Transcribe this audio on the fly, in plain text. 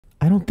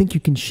don't think you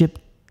can ship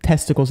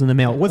testicles in the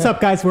mail. What's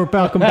up, guys?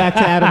 Welcome back to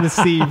Adam the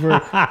C. You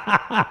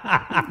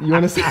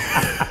want to see?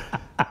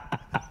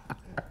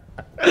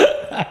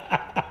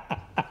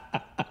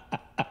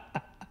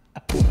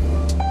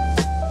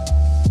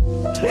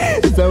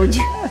 Is that what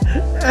you...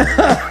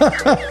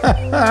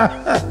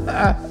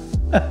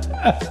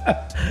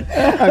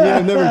 I mean,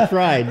 I've never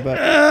tried, but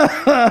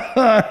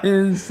I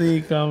didn't see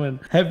it coming.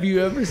 Have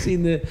you ever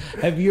seen the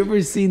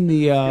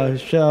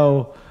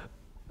show?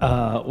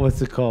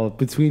 What's it called?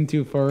 Between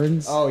Two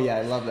Ferns. oh yeah,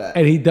 I love that.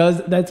 And he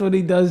does. That's what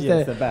he does. Yeah,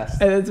 it's the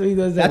best. And that's what he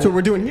does. That's what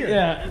we're doing here.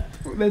 Yeah,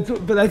 but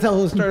that's how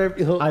he'll start.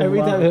 Every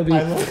time he'll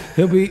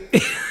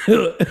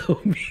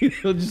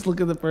just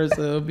look at the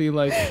person. He'll be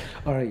like,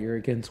 "All right, you're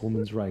against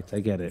women's rights. I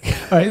get it.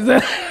 All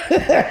right."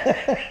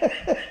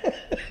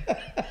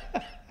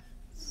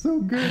 So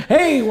good.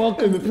 Hey,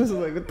 welcome. And the person's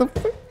like, what the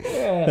fuck?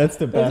 Yeah, That's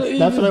the best. what you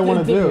That's what I just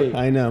want to did to do. me.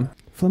 I know.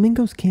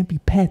 Flamingos can't be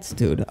pets,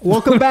 dude.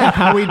 Welcome back.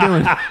 How we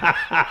doing?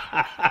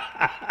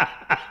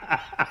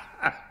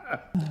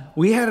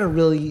 We had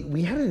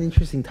an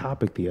interesting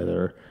topic the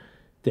other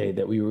day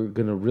that we were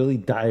going to really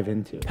dive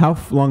into. How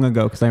long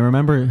ago? Because I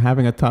remember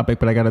having a topic,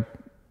 but I got to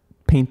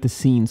paint the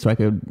scene so I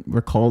could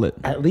recall it.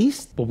 At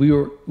least, but we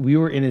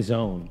were in a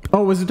zone.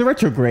 Oh, was it the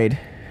retrograde?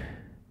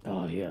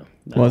 Oh yeah.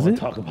 Was it?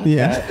 Talk about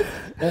yeah.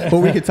 that.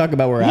 Well, we could talk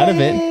about we're out of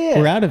it. Yeah.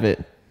 We're out of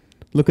it.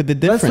 Look at the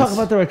difference. Let's talk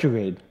about the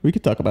retrograde. We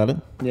could talk about it.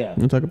 Yeah.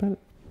 We'll talk about it.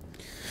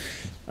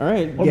 All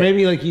right. Or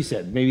maybe like you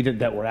said, maybe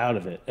that we're out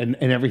of it and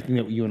everything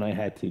that you and I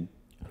had to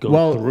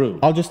go through.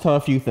 I'll just tell a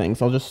few things.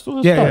 We'll just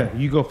start. Yeah,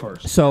 you go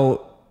first.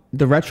 So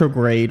the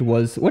retrograde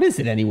was, what is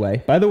it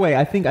anyway? By the way,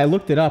 I think I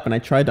looked it up and I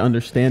tried to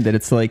understand it.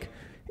 It's like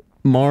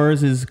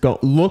Mars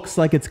looks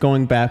like it's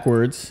going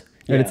backwards,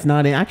 and it's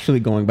not actually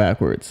going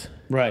backwards.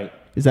 Right.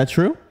 Is that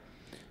true?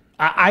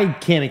 I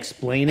can't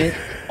explain it.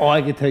 All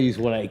I can tell you is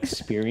what I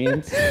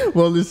experienced.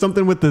 Well, there's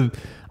something with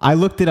I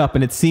looked it up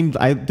and it seemed,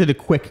 I did a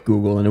quick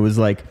Google and it was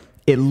like,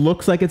 it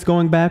looks like it's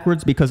going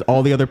backwards because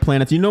all the other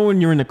planets, you know,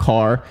 when you're in a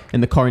car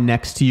and the car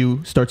next to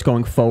you starts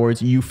going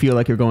forwards, you feel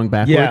like you're going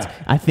backwards. Yeah.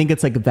 I think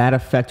it's like that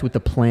effect with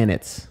the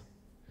planets.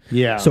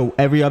 Yeah. So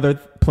every other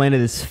planet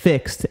is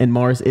fixed and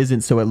Mars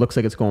isn't, so it looks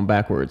like it's going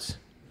backwards.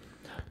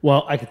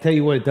 Well, I can tell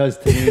you what it does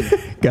to me.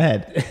 Go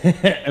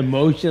ahead.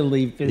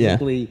 Emotionally,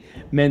 physically,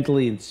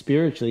 mentally, and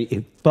spiritually,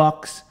 it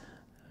fucks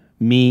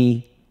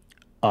me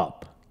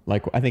up.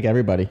 Like, I think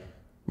everybody.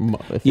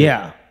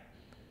 Yeah.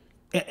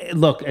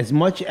 Look, as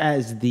much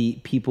as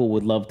the people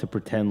would love to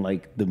pretend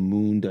like the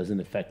moon doesn't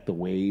affect the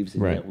waves,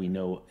 and yet we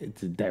know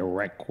it's a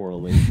direct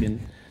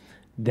correlation,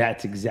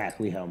 that's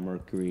exactly how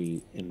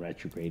Mercury in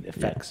retrograde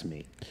affects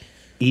me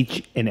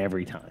each and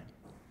every time.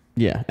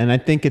 Yeah, and I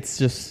think it's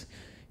just,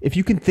 if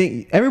you can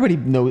think, everybody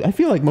knows, I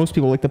feel like most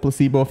people, like the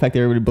placebo effect,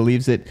 everybody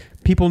believes it.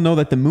 People know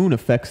that the moon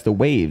affects the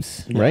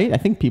waves, right? I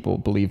think people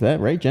believe that,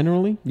 right,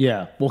 generally?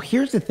 Yeah. Well,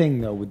 here's the thing,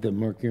 though, with the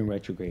Mercury in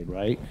retrograde,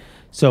 right?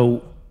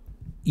 So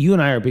you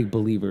and I are big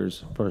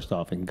believers, first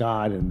off, in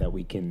God, and that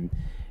we can,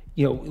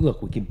 you know,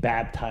 look, we can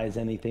baptize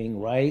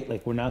anything, right?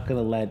 Like, we're not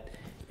going to let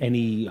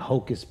any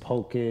hocus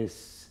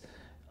pocus,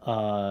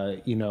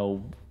 you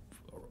know,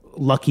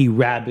 lucky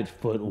rabbit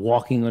foot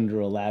walking under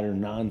a ladder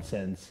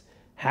nonsense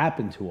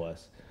happen to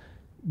us.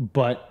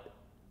 But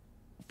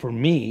for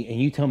me,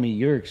 and you tell me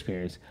your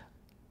experience,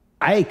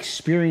 I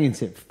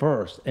experience it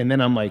first, and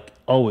then I'm like,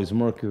 oh, is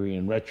Mercury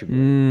in retrograde?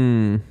 You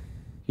know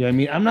what I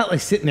mean? I'm not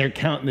like sitting there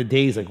counting the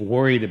days, like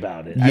worried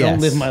about it. I don't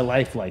live my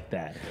life like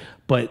that.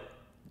 But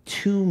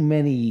too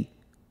many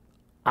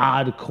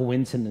odd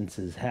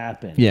coincidences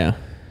happen. Yeah.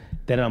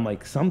 That I'm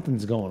like,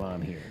 something's going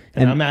on here.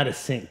 And I'm out of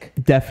sync.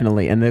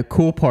 Definitely. And the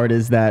cool part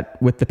is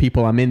that with the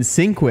people I'm in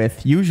sync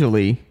with,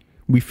 usually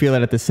we feel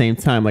it at the same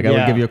time. Like I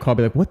would give you a call,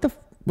 be like,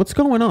 what's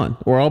going on?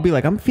 Or I'll be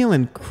like, I'm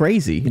feeling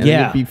crazy. And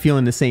you'll be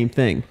feeling the same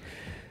thing.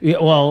 Yeah,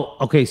 well,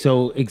 okay,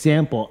 so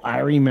example, I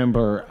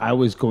remember I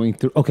was going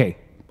through,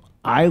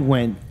 I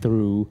went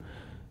through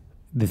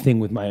the thing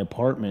with my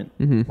apartment,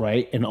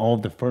 right? And all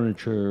of the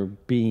furniture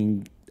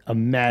being a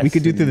mess. We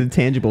could do through the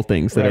tangible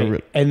things that are...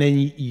 And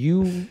then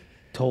you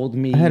told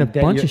me... I had a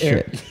bunch of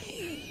shit.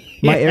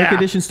 My air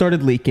conditioner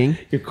started leaking.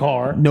 Your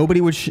car. No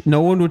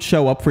one would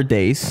show up for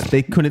days.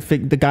 They couldn't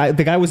figure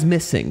the guy was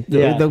missing.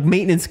 The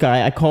maintenance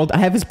guy, I called. I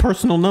have his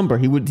personal number.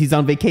 He's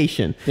on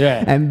vacation.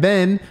 Yeah. And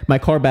then my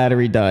car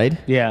battery died.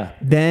 Yeah.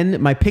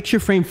 Then my picture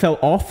frame fell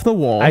off the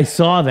wall. I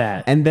saw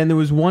that. And then there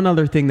was one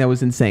other thing that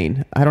was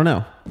insane. I don't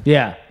know.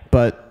 Yeah.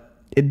 But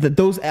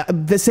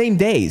the same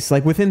days,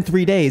 like within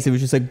 3 days, it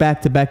was just like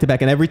back to back to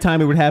back. And every time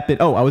it would happen,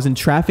 I was in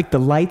traffic. The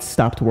lights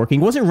stopped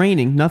working. It wasn't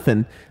raining,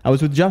 nothing. I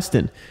was with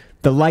Justin.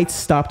 The lights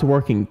stopped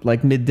working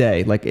like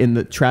midday, like in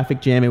the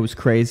traffic jam. It was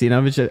crazy, and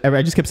I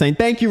just kept saying,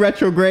 "Thank you,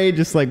 retrograde."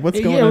 Just like, what's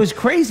going on? It was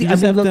crazy. I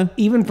mean, look,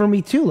 even for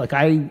me too. Like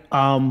you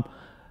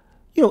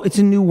know, it's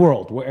a new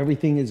world where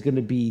everything is going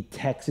to be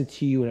texted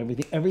to you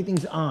and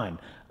everything's on.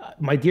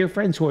 My dear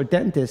friends who are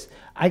dentists,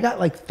 I got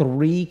like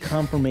 3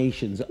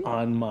 confirmations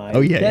on my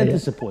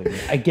dentist appointment.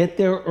 I get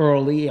there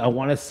early. I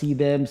want to see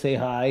them, say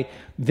hi.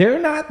 They're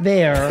not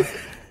there.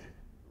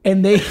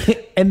 And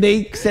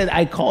they said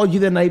I called you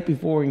the night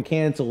before and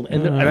canceled,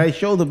 and I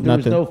showed them there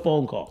was no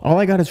phone call. All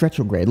I got is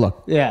retrograde.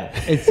 Look, Yeah,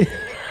 it's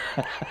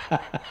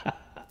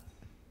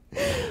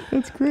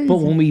that's crazy. but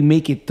when we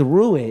make it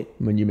through it,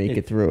 When you make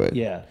it through it,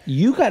 yeah,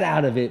 you got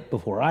out of it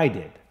before I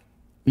did.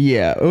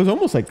 yeah, it was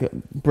almost like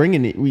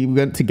bringing it. We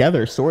went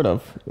together, sort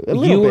of. A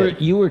little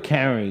bit. You were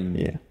carrying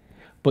me. Yeah.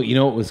 But you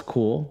know what was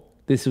cool?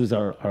 This was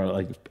our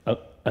like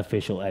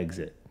official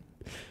exit.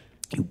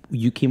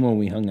 You came on,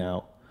 we hung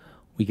out.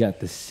 We got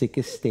the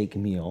sickest steak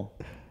meal,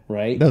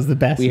 right? That was the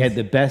best. We had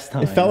the best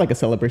time. It felt like a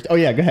celebration. Oh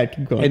yeah, go ahead,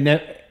 keep going.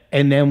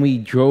 And then we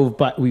drove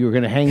by. We were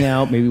gonna hang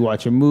out, maybe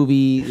watch a movie.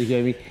 You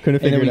get me? Couldn't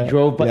figure and then it we out.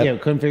 drove by. Yep. Yeah,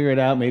 couldn't figure it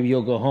out. Maybe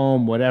you'll go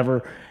home,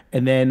 whatever.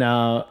 And then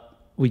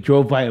we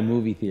drove by a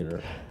movie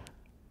theater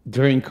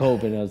during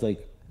COVID. I was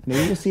like,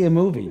 maybe we'll see a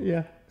movie.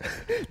 Yeah.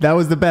 That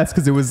was the best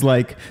because it was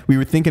like we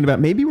were thinking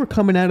about maybe we're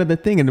coming out of the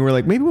thing and we're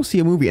like maybe we'll see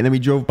a movie and then we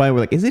drove by, we're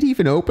like, is it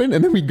even open?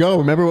 And then we go.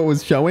 Remember what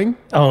was showing?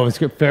 Oh, it was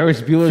good.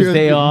 Ferris Bueller's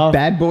Day Off.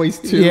 Bad Boys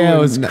 2. Yeah, it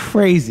was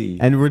crazy.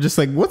 And we're just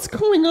like, what's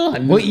going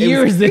on? What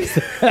year is this?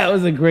 That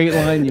was a great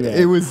line you had.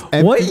 It was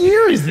empty. What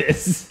year is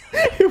this?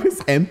 It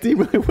was empty.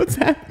 What's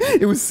happening?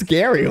 It was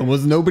scary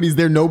almost. Nobody's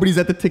there. Nobody's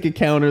at the ticket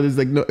counter. There's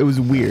like no. It was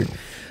weird,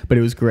 but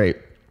it was great.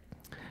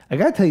 I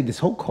gotta tell you, this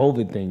whole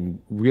COVID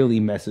thing really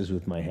messes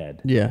with my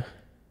head. Yeah.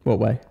 What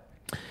way?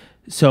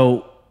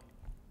 So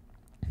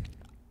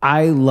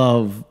I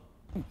love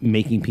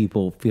making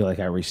people feel like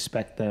I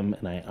respect them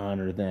and I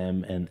honor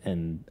them,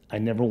 and I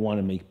never want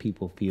to make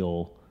people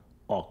feel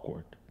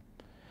awkward.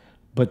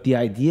 But the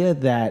idea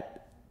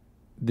that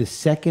the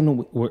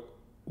second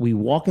we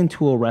walk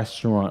into a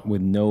restaurant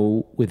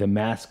with a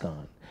mask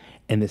on,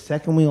 and the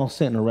second we all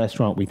sit in a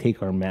restaurant, we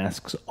take our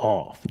masks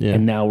off,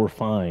 and now we're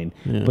fine.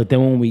 Yeah. But then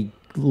when we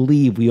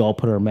leave, we all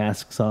put our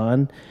masks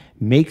on,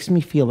 makes me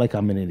feel like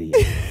I'm an idiot.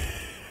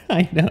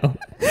 I know.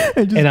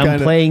 And I'm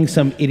playing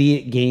some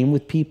idiot game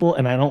with people,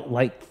 and I don't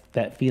like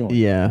that feeling.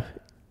 Yeah.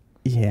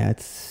 Yeah,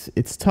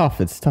 it's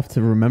tough. It's tough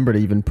to remember to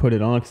even put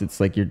it on because it's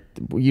like you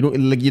don't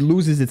like it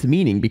loses its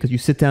meaning because you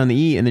sit down to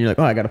eat and then you're like,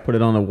 oh, I got to put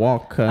it on a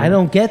walk. I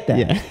don't get that.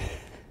 Yeah.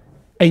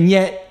 And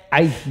yet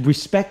I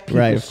respect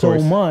people so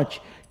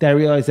much that I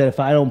realize that if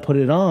I don't put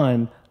it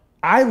on,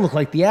 I look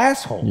like the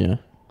asshole. Yeah.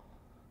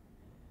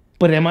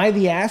 But am I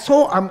the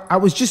asshole? I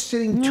was just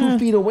sitting 2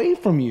 feet away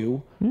from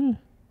you. Yeah.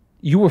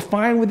 You were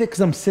fine with it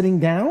because I'm sitting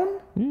down?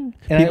 And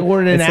I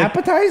ordered an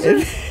appetizer?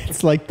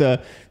 It's like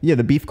the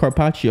beef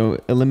carpaccio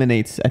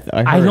eliminates.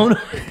 I don't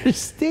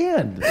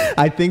understand.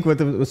 I think what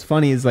was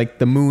funny is like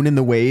the moon and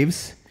the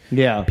waves.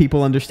 Yeah.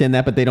 People understand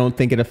that, but they don't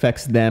think it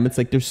affects them. It's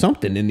like there's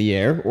something in the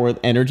air or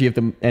energy of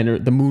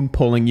the moon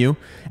pulling you.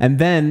 And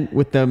then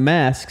with the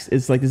masks,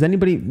 it's like, does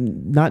anybody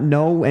not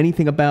know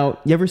anything about,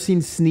 you ever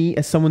seen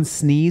someone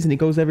sneeze and it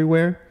goes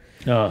everywhere?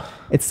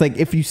 It's like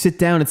if you sit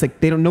down, it's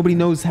like nobody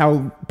knows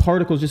how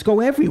particles just go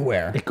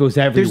everywhere. It goes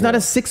everywhere. There's not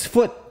a 6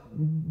 foot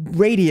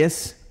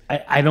radius.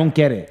 I don't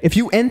get it. If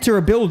you enter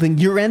a building,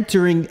 you're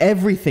entering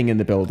everything in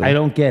the building. I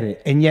don't get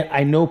it. And yet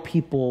I know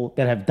people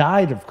that have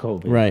died of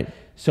COVID. Right.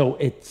 So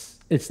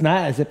it's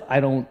not as if I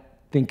don't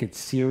think it's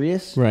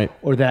serious. Right.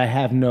 Or that I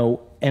have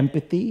no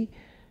empathy.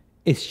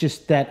 It's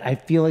just that I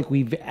feel like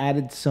we've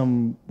added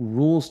some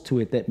rules to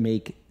it that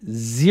make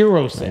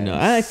zero sense.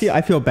 I know.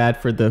 I feel bad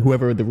for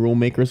whoever the rule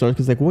makers are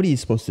because like, what are you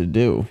supposed to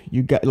do?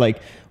 You got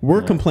like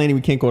we're complaining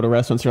we can't go to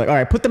restaurants. You're like, all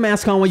right, put the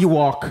mask on while you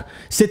walk.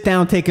 Sit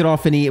down, take it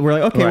off, and eat. We're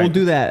like, okay, we'll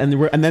do that.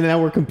 And then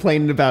now we're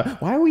complaining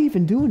about why are we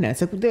even doing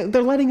that? It's like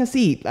they're letting us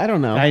eat. I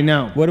don't know. I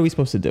know. What are we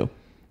supposed to do?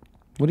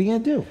 What are you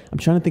gonna do? I'm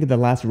trying to think of the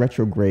last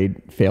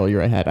retrograde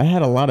failure I had. I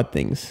had a lot of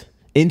things.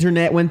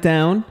 Internet went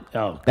down.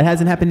 Oh, that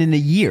hasn't happened in a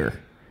year.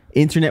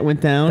 Internet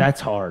went down.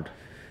 That's hard.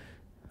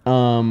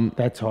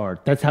 That's hard.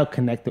 That's how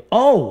connected.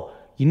 Oh,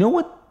 you know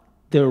what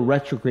the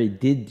retrograde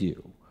did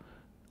do?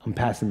 I'm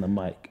passing the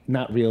mic.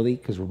 Not really,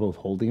 because we're both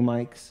holding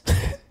mics.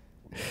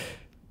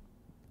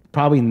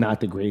 Probably not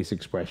the greatest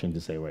expression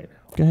to say right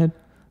now. Go ahead.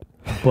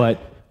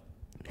 But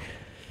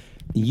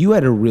you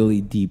had a really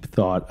deep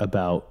thought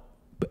about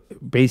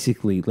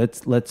basically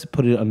let's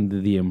put it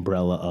under the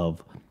umbrella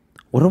of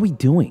what are we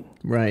doing?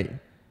 Right.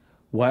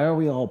 Why are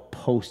we all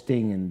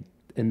posting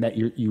and that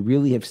you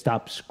really have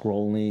stopped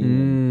scrolling.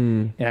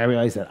 And I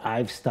realized that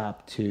I've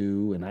stopped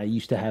too. And I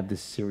used to have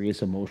this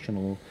serious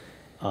emotional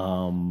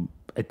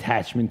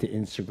attachment to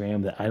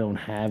Instagram that I don't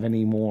have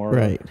anymore.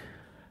 Right.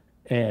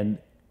 And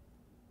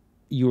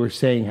you were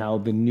saying how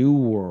the new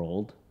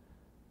world,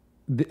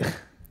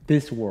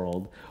 this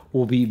world,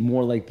 will be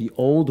more like the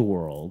old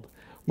world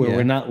where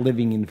we're not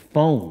living in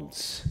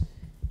phones.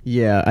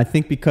 Yeah, I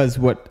think because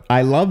what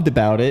I loved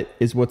about it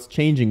is what's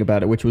changing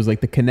about it, which was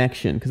like the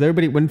connection. Because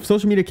everybody, when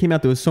social media came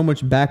out, there was so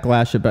much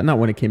backlash about, not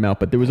when it came out,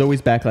 but there was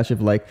always backlash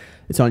of like,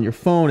 it's on your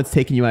phone, it's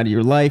taking you out of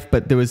your life,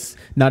 but there was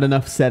not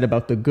enough said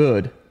about the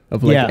good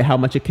of like how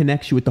much it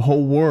connects you with the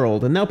whole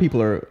world. And now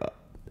people are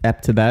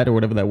apt to that or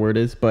whatever that word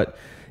is, but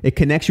it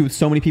connects you with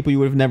so many people you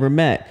would have never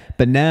met.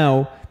 But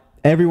now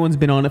everyone's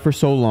been on it for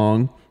so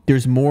long.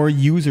 There's more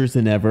users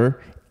than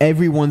ever.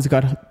 everyone's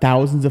got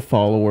thousands of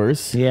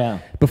followers. Yeah.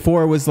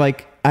 Before it was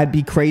like, I'd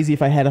be crazy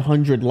if I had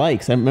 100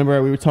 likes. I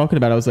remember we were talking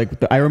about, I was like,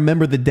 I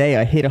remember the day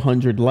I hit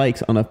 100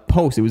 likes on a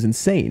post. It was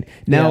insane.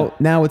 Now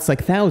it's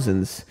like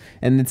thousands.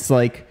 And it's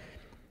like,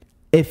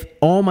 if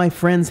all my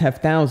friends have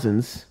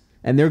thousands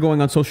and they're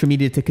going on social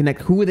media to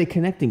connect, who are they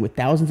connecting with?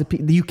 Thousands of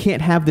people. You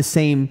can't have the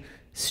same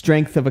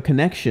strength of a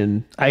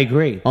connection. I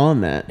agree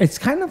on that. It's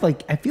kind of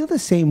like, I feel the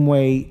same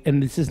way,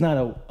 and this is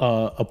not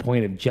a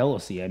point of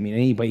jealousy. I mean,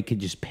 anybody could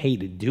just pay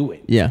to do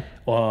it. Yeah.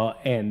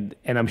 And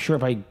I'm sure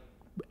if I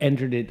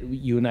entered it,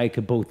 you and I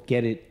could both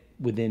get it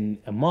within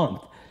a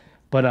month.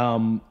 But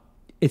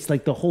it's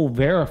like the whole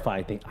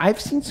verified thing. I've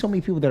seen so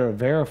many people that are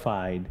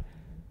verified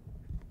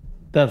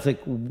that's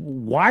like,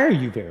 why are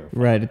you verified?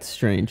 Right, it's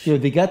strange. You know,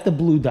 they got the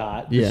blue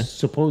dot. Yeah.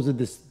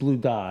 This blue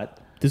dot.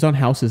 There's on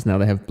houses now.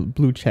 They have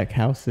blue check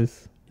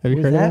houses. Have you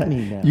heard of that? What does that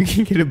mean now? You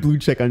can get a blue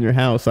check on your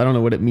house. I don't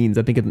know what it means.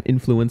 I think an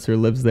influencer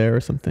lives there or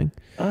something.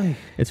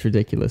 It's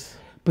ridiculous.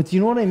 But do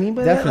you know what I mean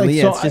by Definitely,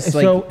 that? Like, yeah. It's just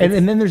like,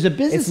 and then there's a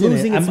business. It's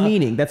losing its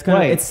meaning. That's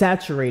kind of, it's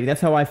saturating.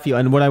 That's how I feel.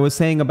 And what I was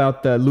saying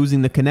about the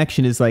losing the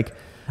connection is like,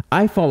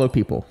 I follow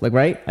people, like,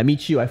 right? I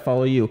meet you, I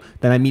follow you.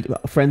 Then I meet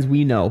friends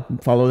we know,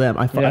 follow them.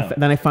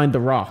 Then I find The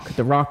Rock.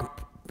 The Rock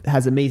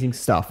has amazing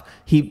stuff.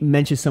 He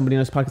mentions somebody on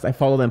his podcast. I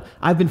follow them.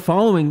 I've been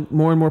following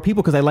more and more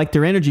people because I like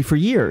their energy for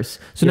years.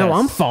 So now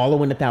I'm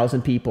following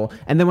 1,000 people.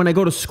 And then when I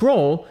go to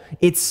scroll,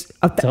 it's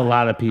a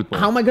lot of people.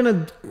 How am I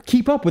going to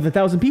keep up with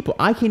 1,000 people?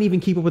 I can't even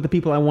keep up with the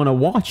people I want to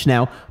watch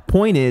now.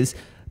 Point is,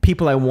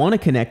 people I want to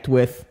connect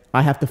with,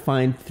 I have to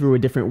find through a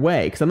different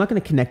way, because I'm not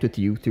going to connect with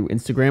you through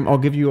Instagram. I'll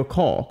give you a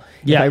call.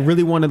 Yeah. If I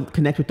really want to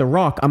connect with The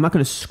Rock, I'm not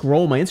going to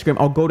scroll my Instagram.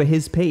 I'll go to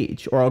his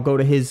page or I'll go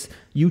to his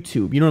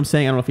YouTube. You know what I'm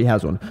saying? I don't know if he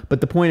has one.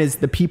 But the point is,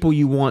 the people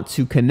you want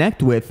to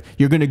connect with,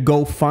 you're going to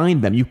go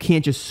find them. You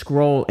can't just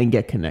scroll and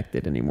get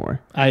connected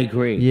anymore. I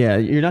agree. Yeah,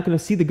 you're not going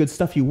to see the good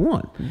stuff you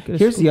want.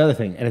 Here's the other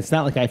thing, and it's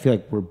not like I feel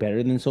like we're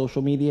better than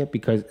social media,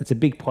 because it's a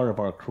big part of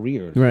our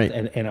careers. Right.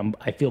 And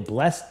I feel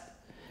blessed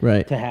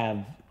to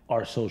have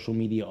our social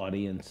media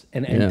audience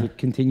and to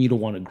continue to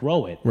want to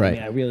grow it. Right. I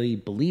mean, I really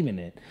believe in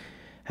it.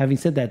 Having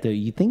said that, though,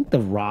 you think The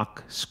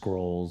Rock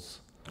scrolls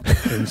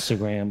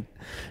Instagram?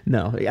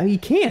 No, he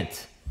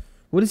can't.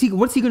 What's he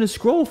going to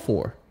scroll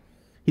for?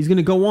 He's going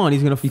to go on.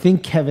 He's going to. You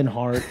think Kevin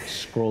Hart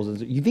scrolls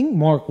Instagram? You think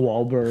Mark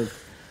Wahlberg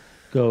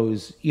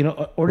goes,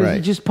 or does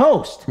he just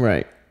post?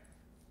 Right.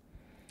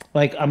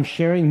 Like, I'm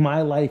sharing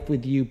my life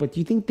with you, but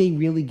do you think they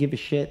really give a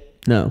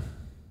shit? No.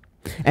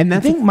 And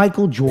that's. I think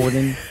Michael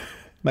Jordan.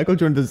 Michael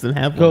Jordan doesn't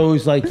have one.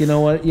 Goes like, you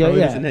know what? Yeah, He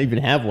doesn't even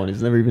have one.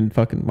 He's never even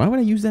fucking. Why would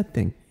I use that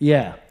thing?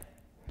 Yeah.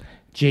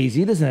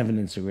 Jay-Z doesn't have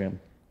an Instagram.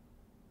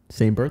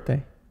 Same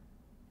birthday.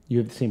 You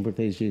have the same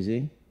birthday as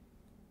Jay-Z?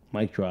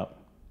 Mic drop.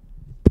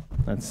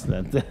 That's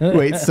that.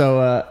 Wait, so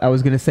I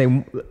was gonna say,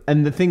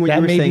 and the thing what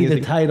you were saying is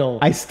the title.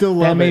 I still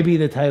love that may be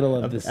the title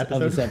of this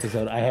episode?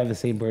 episode. I have the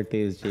same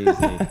birthday as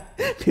Jay-Z.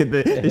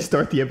 They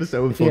start the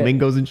episode with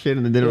flamingos and shit,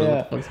 and then they don't know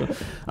what the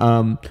fuck's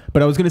going.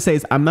 But I was gonna say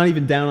is I'm not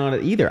even down on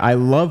it either. I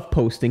love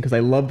posting because I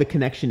love the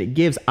connection it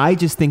gives. I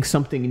just think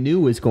something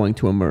new is going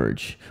to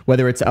emerge,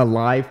 whether it's a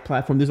live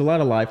platform. There's a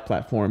lot of live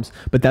platforms,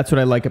 but that's what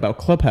I like about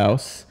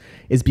Clubhouse.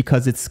 Is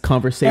because it's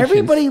conversations.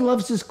 Everybody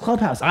loves this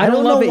Clubhouse. I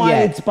don't know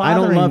why it's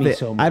bothering me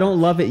so much. I don't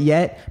love it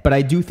yet, but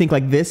I do think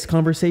like this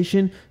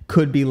conversation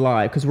could be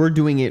live because we're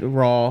doing it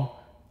raw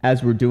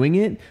as we're doing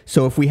it.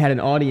 So if we had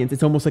an audience,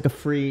 it's almost like a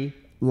free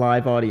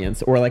live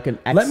audience or like an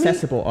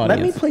accessible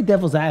audience. Let me play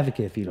devil's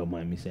advocate, if you don't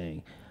mind me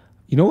saying.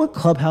 You know what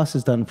Clubhouse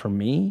has done for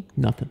me?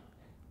 Nothing.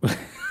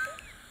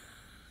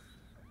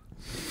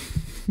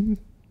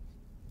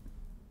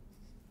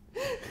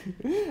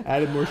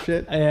 Added more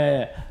shit.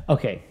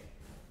 Okay.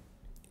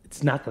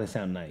 It's not going to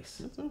sound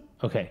nice.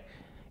 Okay.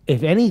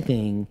 If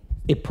anything,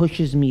 it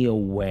pushes me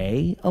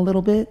away a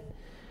little bit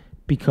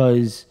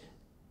because,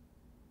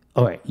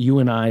 all right, you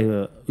and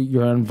I,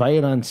 you're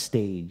invited on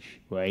stage,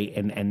 right?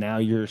 And now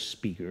you're a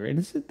speaker, and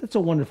that's a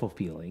wonderful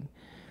feeling.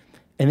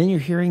 And then you're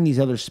hearing these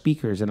other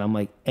speakers, and I'm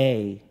like,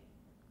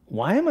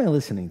 why am I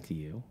listening to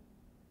you?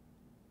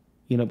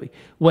 You know,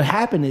 what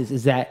happened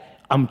is that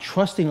I'm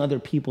trusting other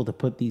people to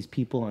put these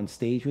people on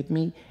stage with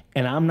me,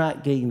 and I'm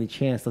not getting the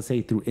chance, let's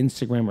say through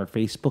Instagram or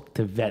Facebook,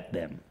 to vet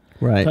them,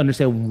 right? To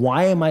understand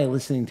why am I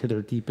listening to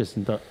their deepest,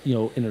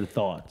 inner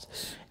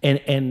thoughts,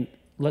 and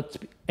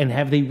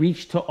have they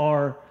reached to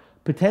our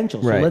potential?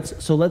 Right.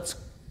 So let's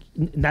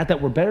not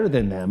that we're better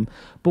than them,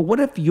 but what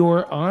if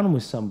you're on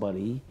with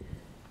somebody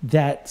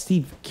that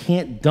Steve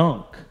can't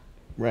dunk,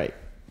 right?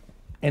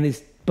 And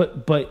is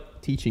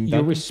but teaching you're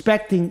dunking?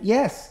 respecting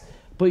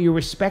But you're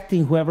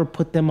respecting whoever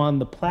put them on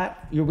the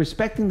You're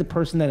respecting the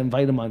person that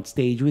invited them on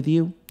stage with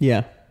you.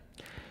 Yeah.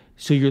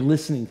 So you're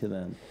listening to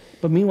them.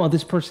 But meanwhile,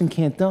 this person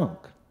can't dunk.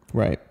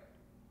 Right.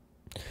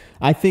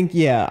 I think,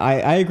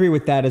 I agree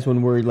with that as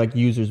when we're like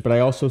users, but I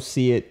also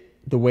see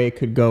it the way it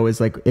could go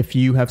is like if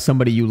you have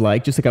somebody you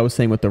like, just like I was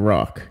saying with The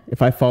Rock,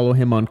 if I follow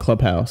him on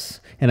Clubhouse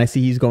and I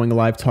see he's going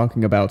live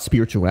talking about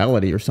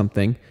spirituality or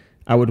something,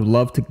 I would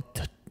love to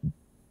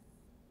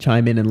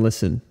chime in and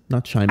listen.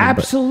 Not chime in,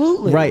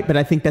 Absolutely. but, right. But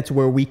I think that's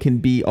where we can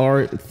be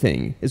our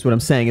thing, is what I'm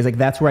saying. Is like,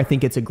 that's where I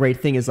think it's a great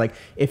thing, is like,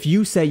 if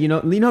you say, you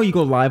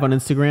go live on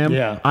Instagram.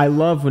 Yeah. I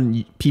love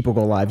when people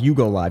go live, you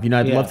go live.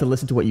 I'd Yeah. love to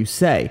listen to what you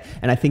say.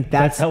 And I think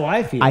that's how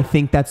I feel. I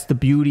think that's the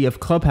beauty of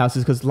Clubhouse,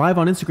 is because live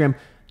on Instagram,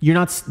 you're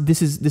not,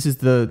 this is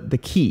the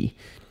key.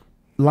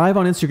 Live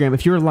on Instagram,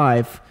 if you're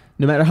live,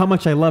 no matter how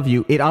much I love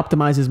you, it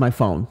optimizes my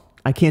phone.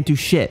 I can't do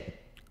shit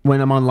when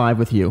I'm on live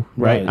with you,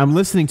 right? I'm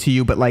listening to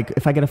you, but like,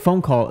 if I get a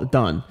phone call,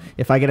 done.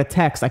 If I get a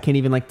text, I can't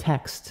even like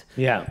text.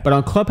 Yeah. But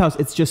on Clubhouse,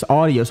 it's just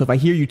audio. So if I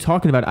hear you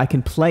talking about it, I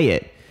can play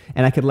it,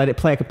 and I could let it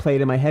play. I could play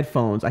it in my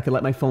headphones. I could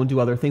let my phone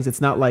do other things.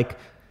 It's not like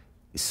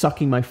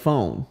sucking my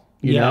phone,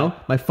 you know?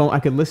 My phone, I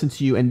could listen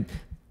to you and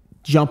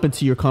jump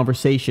into your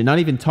conversation, not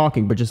even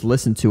talking, but just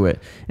listen to it.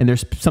 And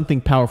there's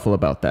something powerful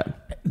about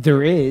that.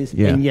 There is,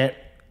 Yeah. and yet,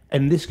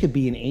 and this could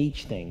be an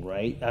age thing,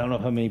 right? I don't know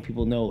how many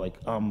people know, like,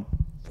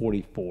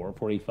 44,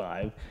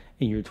 45,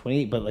 and you're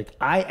 28, but like,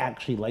 I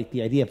actually like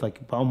the idea of like,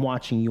 if I'm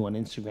watching you on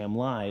Instagram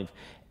Live,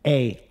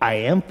 I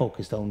am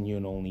focused on you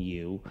and only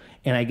you,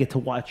 and I get to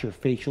watch your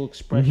facial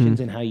expressions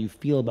and how you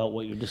feel about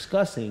what you're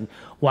discussing.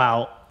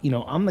 While,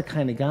 I'm the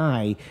kind of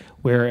guy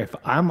where if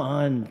I'm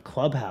on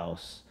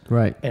Clubhouse,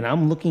 Right. and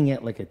I'm looking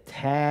at like a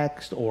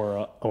text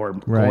or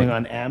going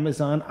on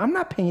Amazon, I'm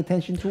not paying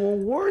attention to a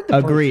word the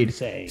Agreed. person's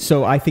saying.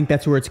 So I think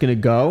that's where it's going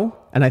to go.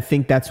 And I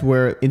think that's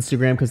where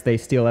Instagram, because they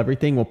steal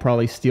everything, will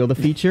probably steal the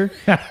feature.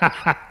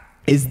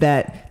 Is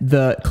that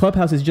the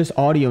Clubhouse is just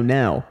audio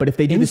now. But if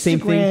they do the same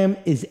thing. Instagram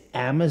is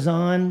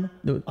Amazon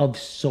of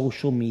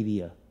social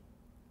media.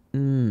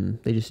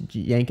 They just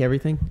yank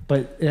everything.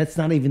 But that's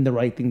not even the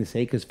right thing to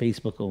say, because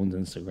Facebook owns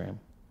Instagram.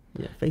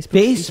 Yeah, Facebook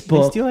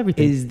Facebook they steal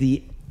everything. is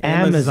the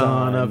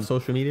Amazon of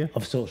social media.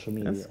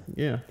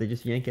 Yeah, They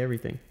just yank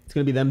everything. It's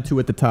going to be them two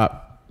at the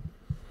top.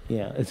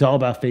 yeah. It's all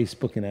about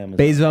Facebook and Amazon.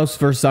 Bezos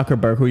versus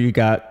Zuckerberg. Who you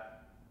got?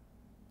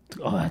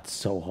 Oh, that's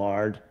so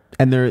hard.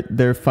 And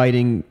they're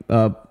fighting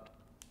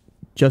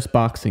just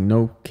boxing,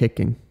 no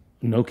kicking,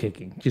 No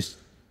kicking, just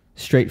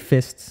straight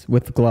fists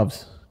with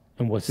gloves.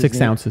 and what's his 6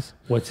 name? ounces.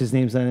 What's his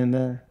name's not in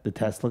there? The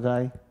Tesla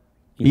guy.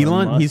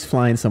 Elon, Musk? he's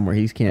flying somewhere.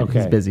 He's can't.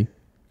 He's Okay. busy.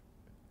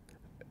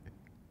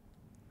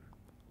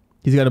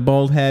 He's got a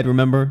bald head.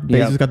 Remember,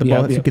 Bezos got the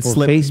bald head. So he could Well,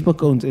 slip.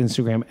 Facebook owns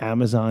Instagram.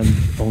 Amazon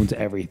owns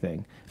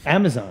everything.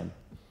 Amazon.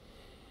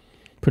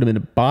 Put him in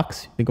a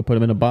box. You think I'll put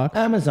him in a box?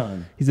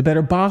 Amazon. He's a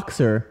better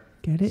boxer.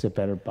 Get He's it? a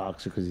better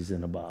boxer because he's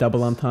in a box.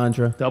 Double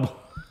entendre. Double.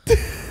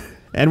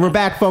 And we're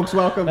back, folks.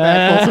 Welcome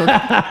back.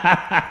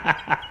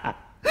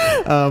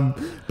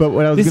 But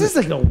what I was This gonna, is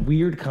like a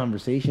weird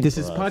conversation. this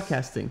for is us.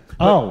 podcasting.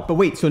 Oh. but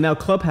wait. So now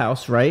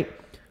Clubhouse, right?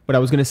 What I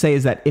was going to say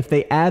is that if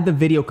they add the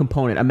video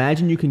component,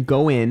 imagine you can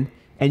go in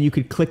and you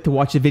could click to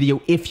watch the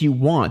video if you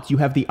want. You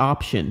have the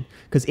option,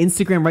 because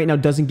Instagram right now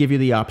doesn't give you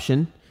the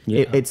option.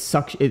 Yeah. It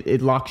sucks.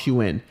 It locks you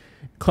in.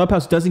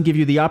 Clubhouse doesn't give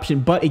you the option,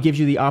 but it gives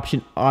you the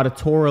option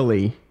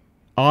audibly.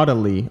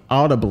 Is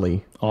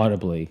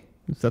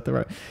that the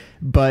right?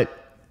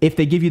 But if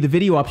they give you the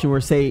video option, where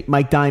say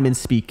Mike Diamond's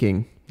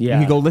speaking, Yeah.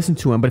 you can go listen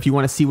to him. But if you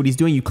want to see what he's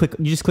doing, you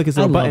just click his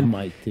little love button.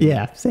 Mike, dude.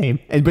 Yeah, same.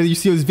 But you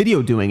see his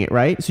video doing it,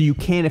 right? So you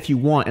can if you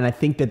want, and I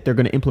think that they're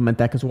going to implement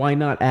that, because why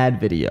not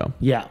add video?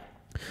 Yeah.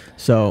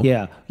 So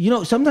Yeah.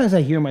 Sometimes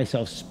I hear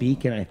myself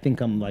speak and I think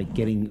I'm like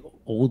getting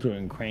older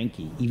and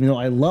cranky, even though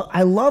I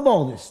love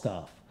all this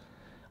stuff.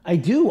 I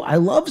do. I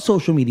love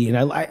social media,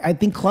 and I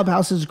think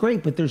Clubhouse is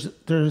great, but there's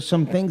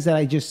some things that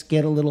I just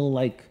get a little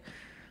like,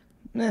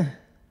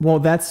 Well,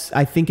 that's,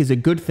 I think, is a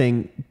good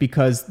thing,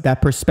 because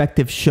that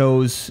perspective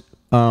shows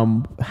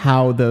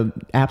how the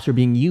apps are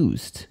being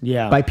used.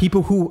 Yeah. By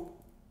people who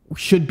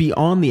should be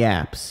on the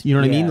apps. You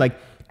know what I mean? Yeah. Like,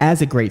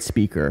 as a great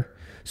speaker.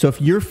 So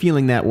if you're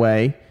feeling that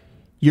way,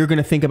 you're going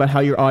to think about how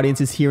your audience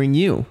is hearing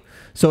you.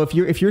 So if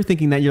you're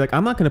thinking that, you're like,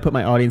 I'm not going to put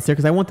my audience there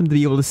because I want them to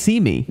be able to see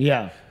me.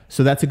 yeah.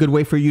 So that's a good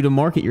way for you to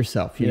market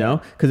yourself, you know?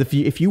 Because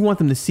if you want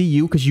them to see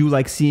you because you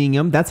like seeing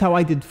them, that's how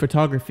I did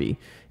photography.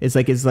 It's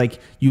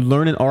like you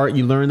learn an art,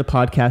 you learn the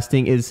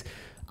podcasting.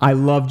 I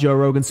love Joe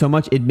Rogan so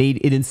much,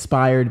 it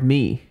inspired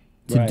me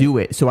to do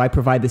it. So I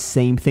provide the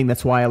same thing.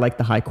 That's why I like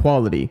the high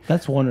quality.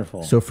 That's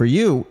wonderful. So for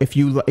you, if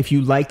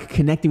you like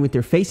connecting with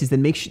their faces,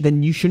 then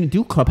then you shouldn't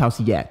do Clubhouse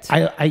yet.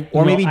 I've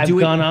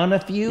gone on a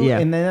few,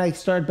 and then I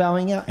start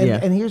bowing out.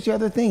 And here's the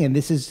other thing, and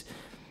this is,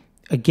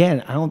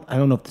 again, I don't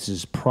know if this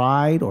is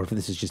pride or if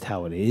this is just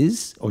how it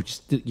is, or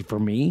just for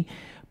me,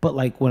 but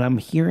like when I'm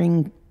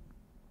hearing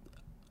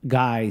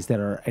guys that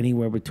are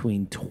anywhere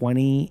between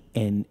 20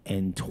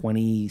 and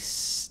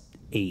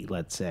 28,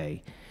 let's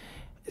say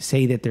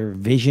that they're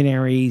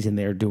visionaries and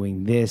they're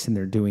doing this and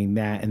they're doing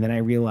that, and then I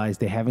realize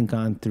they haven't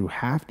gone through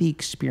half the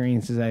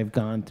experiences I've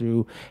gone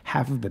through,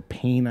 half of the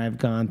pain I've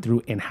gone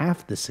through, and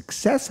half the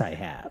success I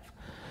have.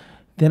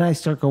 Then I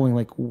start going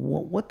like,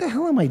 what the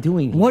hell am I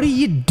doing here? What are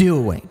you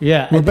doing?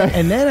 Yeah,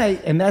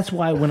 and that's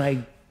why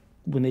when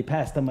they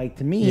pass the mic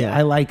to me,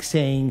 I like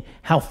saying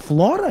how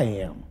flawed I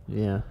am.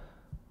 Yeah.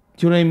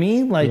 Do you know what I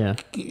mean? Like Yeah.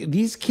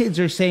 these kids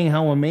are saying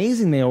how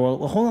amazing they are.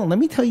 Well, hold on, let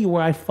me tell you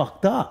where I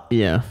fucked up.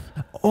 Yeah.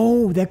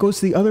 Oh, that goes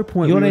to the other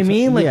point. You know we what I were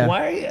mean? Like, yeah.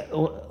 why are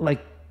you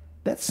like?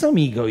 That's some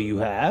ego you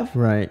have.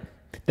 Right.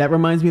 That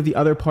reminds me of the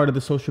other part of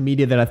the social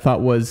media that I thought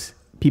was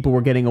people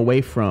were getting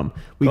away from.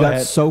 We Go got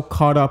ahead. so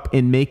caught up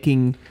in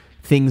making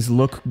things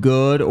look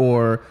good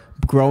or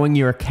growing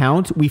your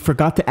account, we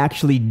forgot to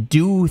actually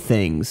do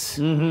things.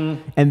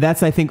 Mm-hmm. And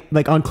that's, I think,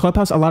 like on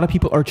Clubhouse, a lot of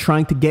people are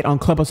trying to get on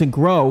Clubhouse and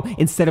grow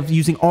instead of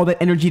using all that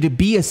energy to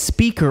be a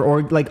speaker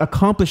or like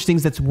accomplish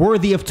things that's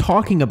worthy of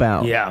talking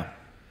about. Yeah,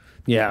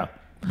 yeah.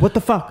 What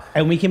the fuck?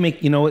 And we can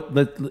make, you know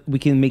what? We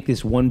can make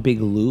this one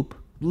big loop.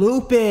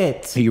 Loop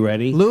it. Are you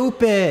ready?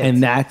 Loop it.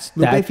 And that's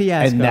Lupe that,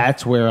 Fiasco. and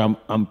that's where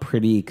I'm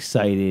pretty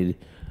excited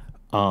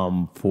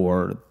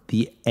for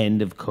the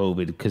end of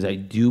COVID, because I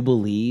do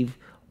believe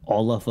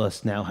all of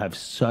us now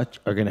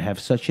are going to have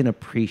such an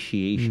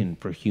appreciation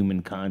for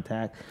human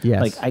contact.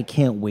 Yes. Like I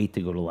can't wait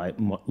to go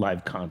to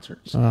live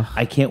concerts.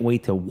 I can't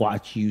wait to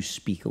watch you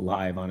speak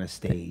live on a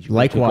stage.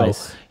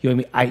 Likewise. You know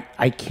what I mean?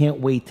 I can't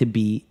wait to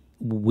be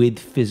with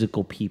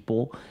physical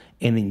people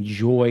and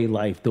enjoy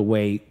life the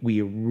way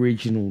we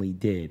originally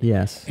did.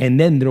 Yes. And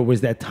then there was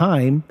that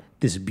time,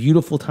 this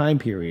beautiful time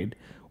period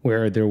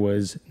where there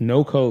was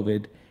no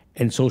COVID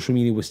and social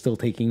media was still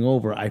taking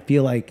over. I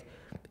feel like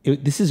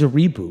this is a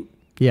reboot.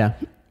 Yeah,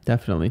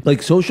 definitely.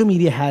 Like social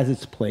media has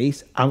its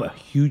place. I'm a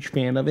huge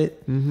fan of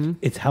it. Mm-hmm.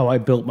 It's how I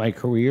built my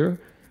career.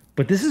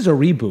 But this is a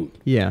reboot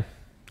Yeah.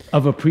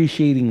 of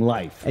appreciating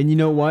life. And you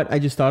know what? I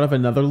just thought of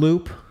another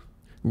loop.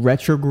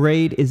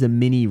 Retrograde is a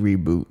mini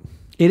reboot.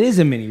 It is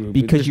a mini reboot.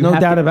 Because There's you no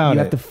have doubt to, about you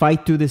it. have to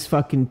fight through this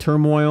fucking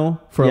turmoil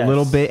for a Yes.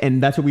 little bit,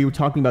 and that's what we were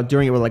talking about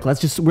during it. We're like,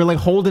 we're like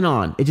holding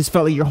on. It just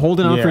felt like you're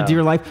holding on for Yeah.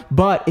 dear life.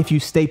 But if you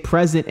stay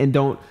present and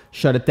don't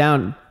shut it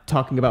down,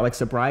 talking about like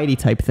sobriety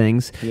type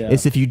things, Yeah.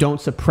 is if you don't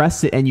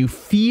suppress it and you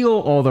feel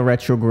all the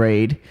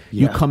retrograde,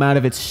 you Yeah. come out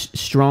of it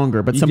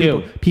stronger. But You some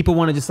do. people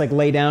want to just like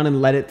lay down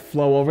and let it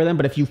flow over them.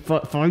 But if you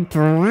fight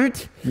through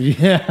it,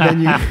 Yeah.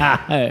 then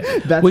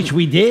that's, Which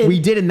we did. We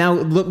did, and now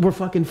look, we're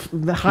fucking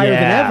higher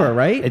than Yeah. ever,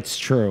 right? It's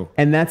true.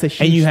 And that's a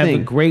huge And you have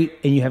thing.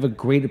 a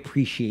great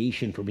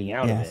appreciation for being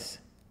out of it. Yes.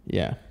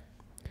 Yeah.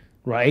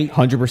 Right?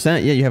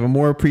 100%. Yeah, you have a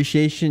more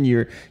appreciation.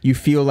 You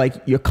feel like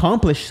you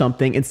accomplished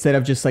something instead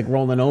of just like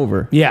rolling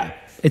over. Yeah.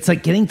 It's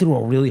like getting through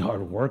a really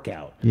hard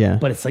workout. Yeah.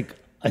 But it's like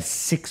a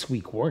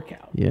 6-week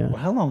workout. Yeah. Well,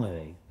 how long are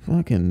they?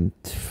 Fucking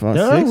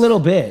They're a little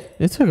bit.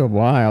 It took a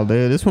while,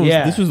 dude. This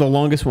was the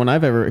longest one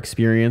I've ever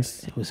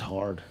experienced. It was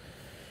hard.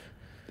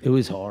 It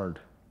was hard.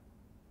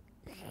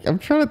 I'm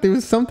trying to. There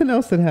was something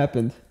else that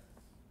happened.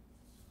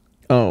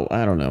 Oh,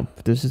 I don't know.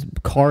 There's just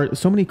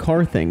so many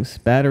car things,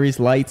 batteries,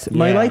 lights.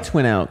 My Yeah. lights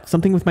went out.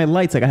 Something with my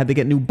lights. Like I had to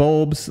get new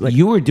bulbs. Like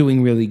You were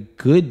doing really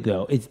good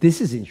though. This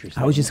is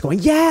interesting. I was just going,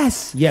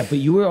 yes. Yeah, but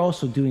you were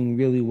also doing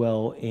really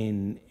well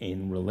in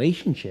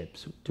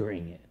relationships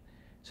during it.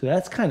 So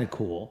that's kind of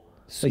cool.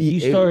 Like you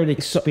started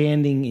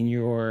expanding in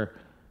your,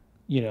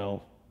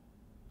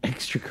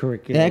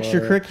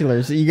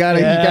 Extracurriculars. You gotta.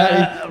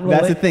 Yeah,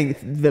 That's the thing.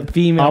 The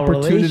female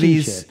opportunities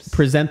relationships.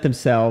 present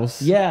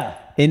themselves. Yeah.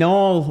 In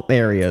all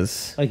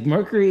areas. Like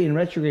Mercury in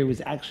retrograde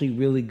was actually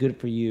really good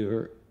for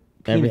your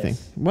penis. Everything.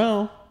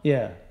 Well,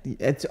 Yeah.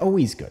 it's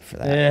always good for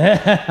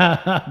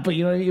that. But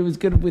it was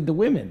good with the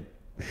women.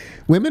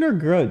 Women are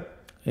good.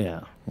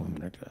 Yeah,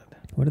 women are good.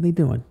 What are they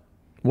doing?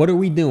 What are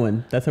we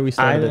doing? That's how we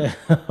started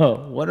it.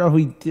 What are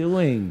we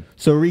doing?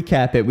 So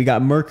recap it. We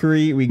got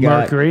Mercury. We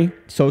got Mercury.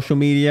 social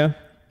media.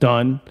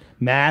 Done.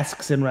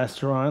 Masks in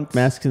restaurants.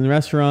 Masks in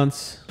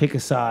restaurants. Pick a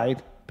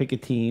side. Pick a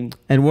team.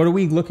 And what are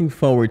we looking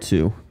forward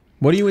to?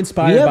 What are you We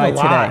inspired have by a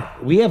today?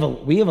 lot. We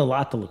have a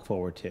lot to look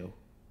forward to.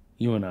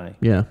 You and I.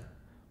 Yeah.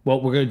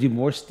 Well, we're gonna do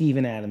more Steve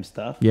and Adam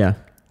stuff. Yeah.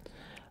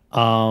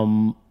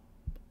 I'm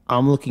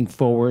looking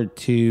forward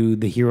to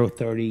the Hero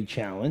 30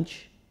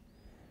 challenge.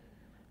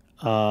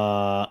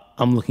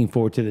 I'm looking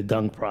forward to the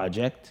Dunk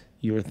Project,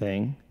 your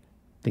thing.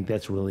 I think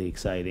that's really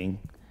exciting.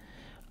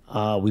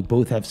 We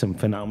both have some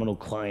phenomenal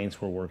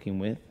clients we're working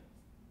with.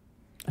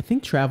 I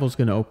think travel's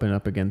going to open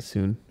up again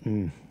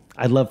soon.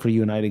 I'd love for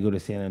you and I to go to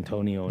San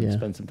Antonio and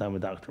spend some time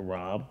with Dr.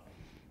 Rob.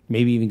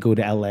 Maybe even go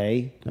to LA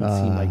and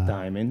see Mike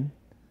Diamond.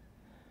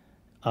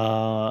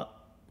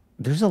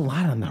 There's a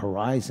lot on the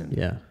horizon.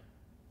 Yeah.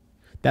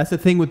 That's the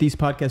thing with these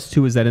podcasts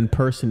too, is that in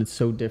person it's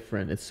so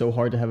different. It's so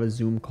hard to have a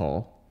Zoom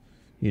call.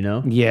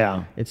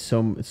 Yeah. It's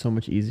so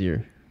much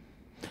easier.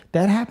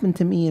 That happened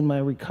to me in my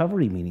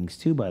recovery meetings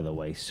too, by the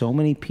way. So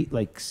many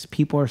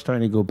people are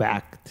starting to go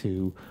back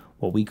to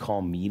what we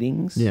call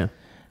meetings. Yeah.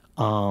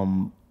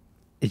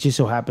 It just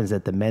so happens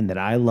that the men that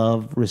I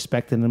love,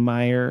 respect, and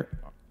admire,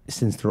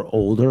 since they're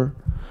older,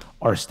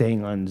 are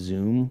staying on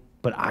Zoom.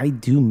 But I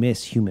do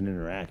miss human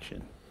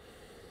interaction.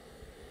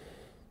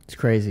 It's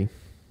crazy.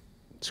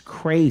 It's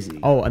crazy.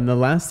 Oh, and the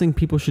last thing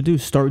people should do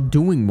is start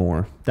doing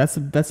more. That's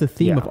a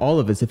theme of all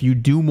of this. If you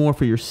do more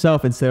for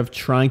yourself instead of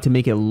trying to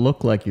make it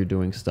look like you're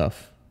doing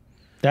stuff.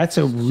 That's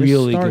a Just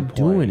really start good point.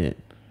 doing it.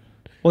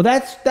 Well,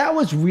 that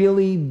was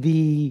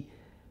really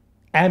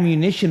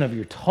ammunition of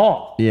your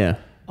talk. Yeah.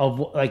 Of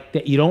like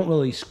that you don't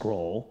really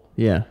scroll.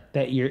 Yeah.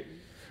 That you're.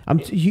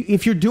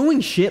 If you're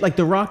doing shit like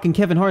The Rock and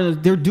Kevin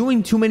Hart, they're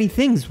doing too many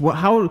things.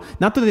 How?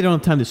 Not that they don't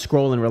have time to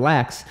scroll and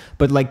relax,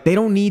 but like they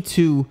don't need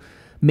to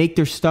make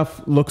their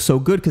stuff look so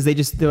good because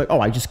they're like,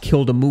 oh, I just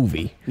killed a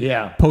movie.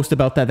 Yeah. Post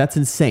about that. That's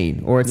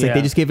insane. Or it's like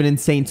they just gave an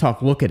insane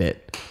talk. Look at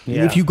it.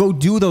 Yeah. If you go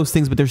do those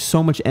things, but there's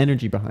so much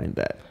energy behind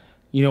that.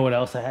 You know what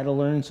else I had to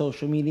learn in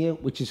social media,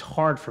 which is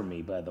hard for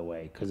me, by the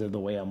way, because of the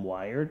way I'm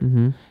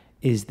wired,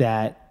 is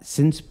that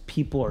since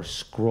people are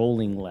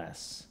scrolling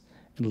less,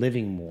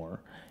 living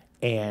more,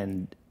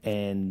 and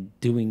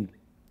doing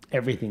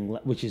everything,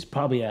 which is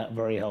probably a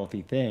very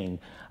healthy thing,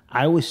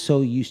 I was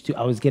so used to,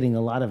 I was getting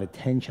a lot of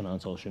attention on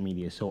social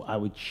media. So I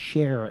would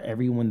share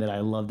everyone that I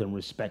loved and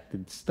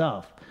respected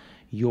stuff.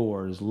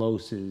 Yours,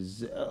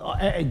 Los's,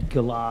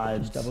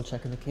 Galad's. Double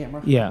checking the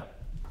camera. Yeah.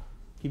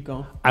 Keep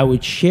going. I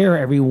would share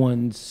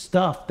everyone's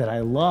stuff that I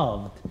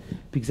loved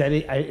because I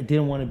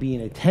didn't want to be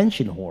an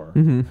attention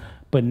whore.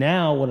 But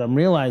now what I'm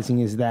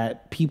realizing is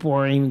that people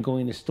aren't even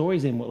going to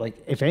stories anymore.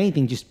 Like, if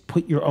anything, just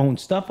put your own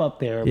stuff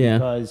up there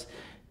because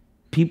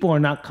people are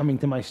not coming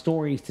to my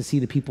stories to see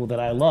the people that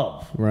I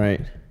love. Right.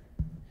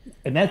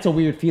 And that's a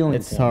weird feeling.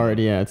 It's hard.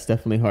 Yeah, it's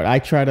definitely hard. I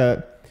try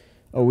to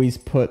always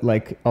put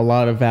like a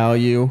lot of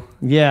value.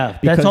 Yeah,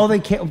 that's all they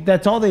can.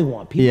 That's all they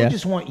want. People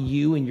just want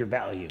you and your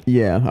value.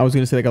 Yeah, I was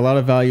gonna say like a lot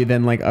of value,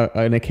 then like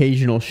an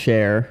occasional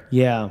share.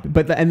 Yeah,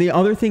 but and the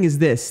other thing is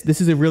this.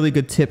 This is a really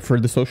good tip for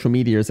the social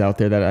medias out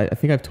there that I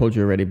think I've told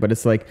you already. But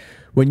it's like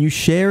when you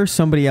share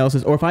somebody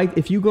else's, or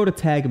if you go to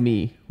tag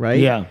me, right?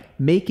 Yeah,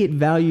 make it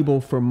valuable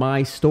for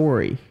my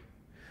story.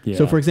 Yeah.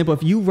 So for example,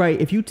 if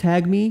you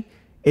tag me,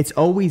 it's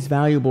always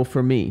valuable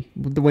for me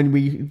when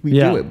we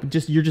do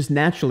it. You're just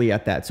naturally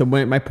at that. So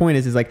my point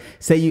is like,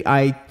 say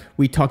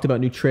we talked about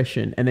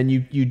nutrition, and then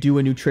you do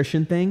a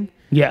nutrition thing,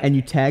 and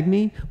you tag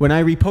me. When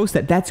I repost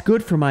that, that's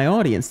good for my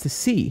audience to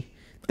see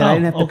that I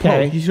didn't have to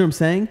post. You see what I'm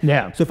saying?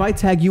 Yeah. So if I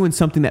tag you in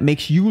something that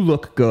makes you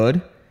look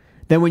good,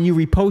 then when you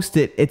repost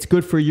it, it's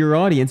good for your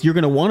audience. You're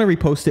going to want to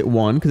repost it,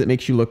 one, because it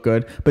makes you look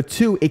good, but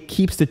two, it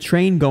keeps the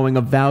train going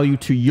of value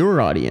to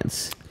your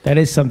audience. That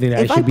is something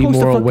that I should be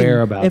more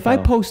aware about. If I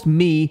post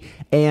me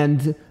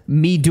and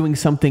me doing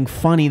something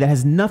funny that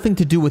has nothing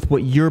to do with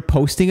what you're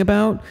posting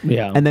about,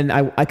 and then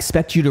I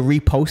expect you to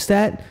repost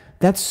that,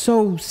 that's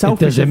so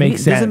selfish. It doesn't make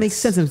sense. It doesn't make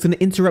sense. It's going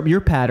to interrupt your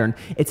pattern.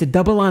 It's a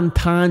double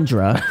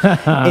entendre.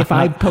 If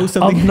I post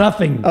something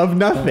of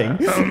nothing,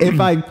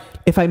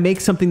 if I make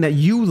something that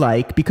you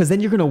like, because then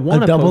you're going to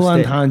want to post it. A double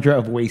entendre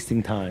of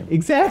wasting time.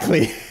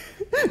 Exactly.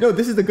 No,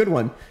 this is a good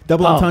one.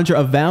 Double entendre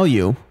of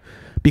value.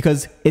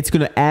 Because it's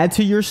going to add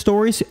to your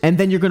stories, and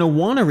then you're going to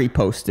want to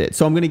repost it.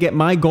 So I'm going to get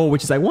my goal,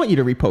 which is I want you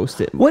to repost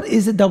it. What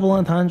is a double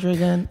entendre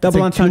again?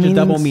 Double entendre,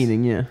 double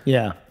meaning, yeah.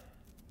 Yeah.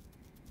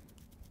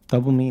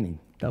 Double meaning.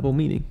 Double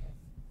meaning.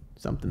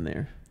 Something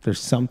there.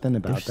 There's something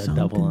about that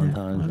double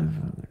entendre.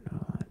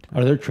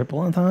 Are there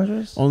triple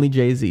entendres? Only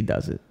Jay-Z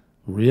does it.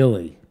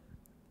 Really?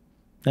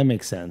 That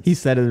makes sense. He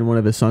said it in one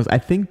of his songs. I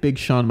think Big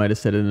Sean might have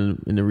said it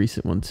in a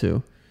recent one,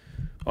 too.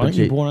 Aren't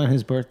you born on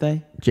his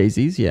birthday?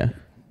 Jay-Z's, yeah.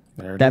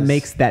 That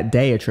makes that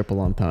day a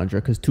triple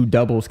entendre because two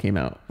doubles came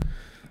out.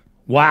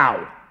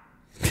 Wow.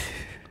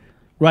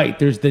 Right.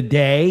 There's the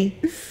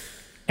day,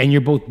 and you're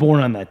both born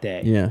on that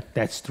day. Yeah.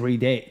 That's 3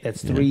 days.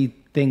 That's three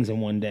things in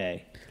one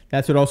day.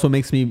 That's what also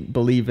makes me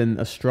believe in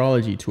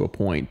astrology to a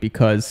point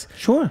because...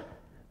 Sure.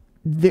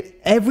 This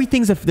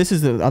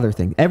is the other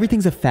thing.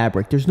 Everything's a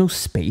fabric. There's no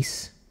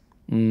space.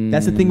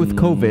 That's the thing with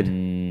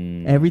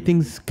COVID.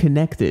 Everything's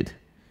connected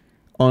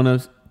on a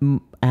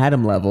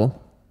atom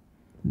level.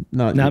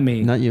 Not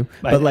me. Not you.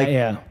 But like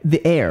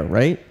the air,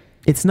 right?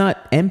 It's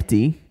not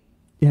empty.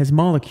 It has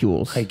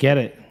molecules. I get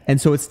it.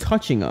 And so it's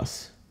touching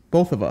us.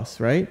 Both of us,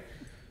 right?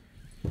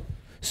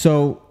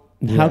 So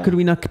how could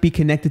we not be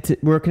connected to...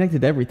 We're connected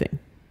to everything.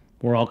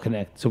 We're all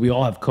connected. So we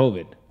all have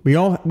COVID. We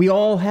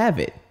all have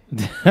it.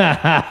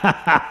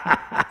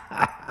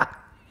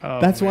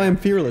 That's why I'm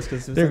fearless.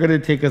 Because they're going to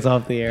take us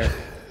off the air.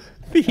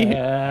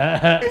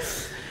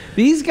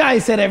 These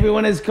guys said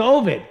everyone has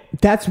COVID.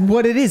 That's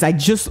what it is.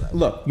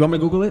 Look, you want me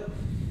to Google it?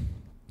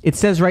 It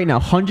says right now,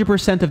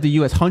 100% of the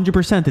U.S.,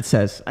 100% it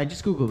says. I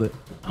just Googled it.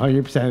 100%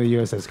 of the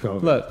U.S. has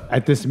COVID. Look.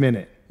 At this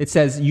minute. It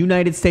says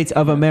United States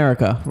of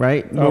America,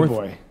 right? Oh,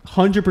 boy.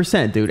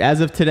 100%, dude. As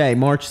of today,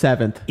 March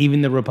 7th.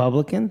 Even the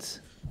Republicans?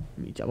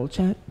 Let me double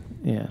check.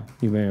 Yeah,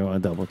 you may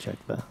want to double check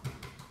that.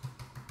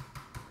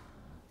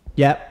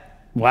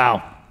 Yep.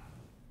 Wow.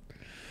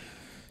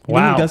 You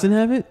know who doesn't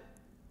have it?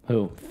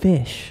 Who?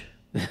 Fish.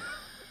 It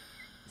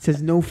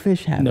says no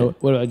fish have it.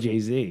 What about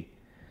Jay-Z?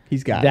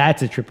 He's got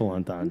That's a triple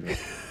entendre.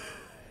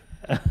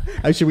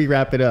 How should we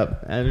wrap it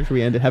up? Should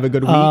we end it? Have a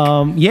good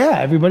week? Yeah,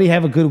 everybody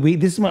have a good week.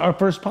 This is our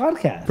first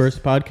podcast.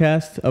 First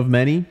podcast of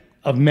many?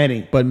 Of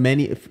many. But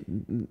many...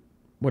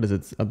 What is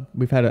it?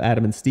 We've had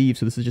Adam and Steve,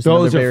 so this is just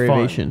another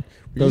variation.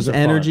 Those are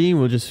energy.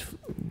 Fun.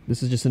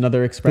 This is just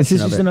another expression.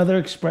 This is just another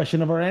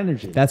expression of our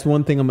energy. That's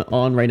one thing I'm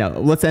on right now.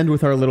 Let's end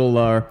with our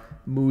little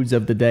moods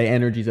of the day,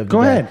 energies of the day.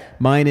 Go ahead.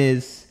 Mine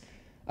is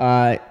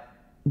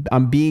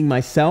I'm being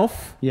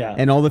myself. Yeah.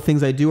 And all the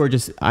things I do are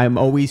just, I'm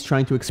always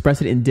trying to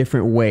express it in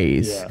different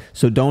ways. Yeah.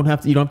 So you don't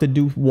have to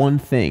do one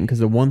thing, because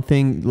the one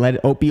thing,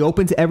 let it be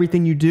open to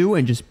everything you do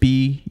and just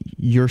be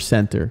your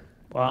center.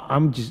 Well,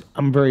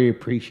 I'm very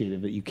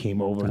appreciative that you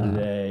came over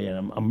today,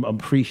 and I'm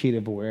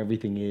appreciative of where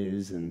everything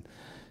is, and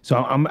so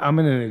I'm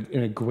in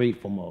a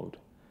grateful mode.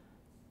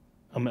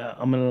 I'm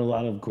in a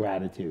lot of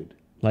gratitude.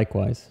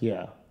 Likewise.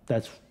 Yeah,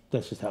 that's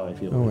just how I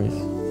feel. Always.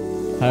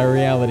 Higher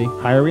reality.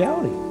 Higher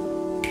reality.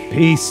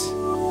 Peace.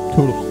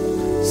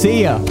 Toodles.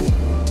 See ya.